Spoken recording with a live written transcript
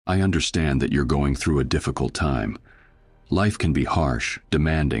I understand that you're going through a difficult time. Life can be harsh,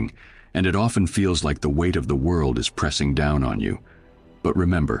 demanding, and it often feels like the weight of the world is pressing down on you. But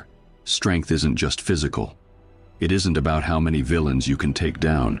remember, strength isn't just physical. It isn't about how many villains you can take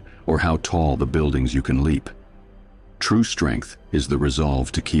down or how tall the buildings you can leap. True strength is the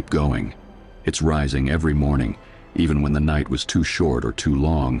resolve to keep going. It's rising every morning, even when the night was too short or too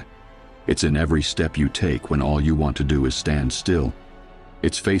long. It's in every step you take when all you want to do is stand still.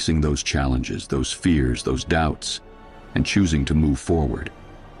 It's facing those challenges, those fears, those doubts, and choosing to move forward.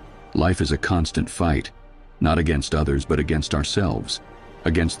 Life is a constant fight, not against others but against ourselves,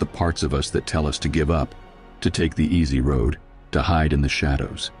 against the parts of us that tell us to give up, to take the easy road, to hide in the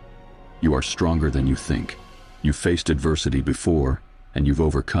shadows. You are stronger than you think. You've faced adversity before, and you've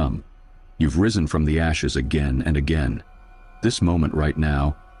overcome. You've risen from the ashes again and again. This moment right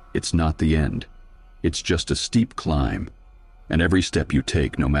now, it's not the end. It's just a steep climb. And every step you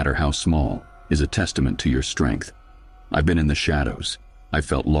take, no matter how small, is a testament to your strength. I've been in the shadows. I've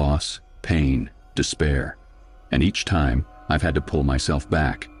felt loss, pain, despair. And each time, I've had to pull myself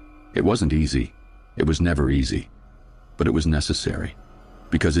back. It wasn't easy. It was never easy. But it was necessary.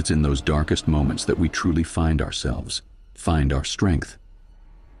 Because it's in those darkest moments that we truly find ourselves, find our strength.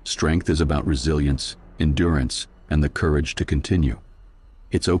 Strength is about resilience, endurance, and the courage to continue.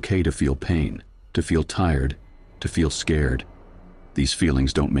 It's okay to feel pain, to feel tired, to feel scared. These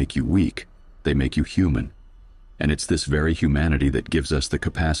feelings don't make you weak, they make you human. And it's this very humanity that gives us the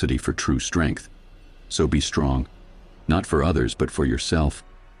capacity for true strength. So be strong, not for others but for yourself,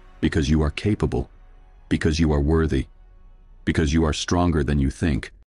 because you are capable, because you are worthy, because you are stronger than you think.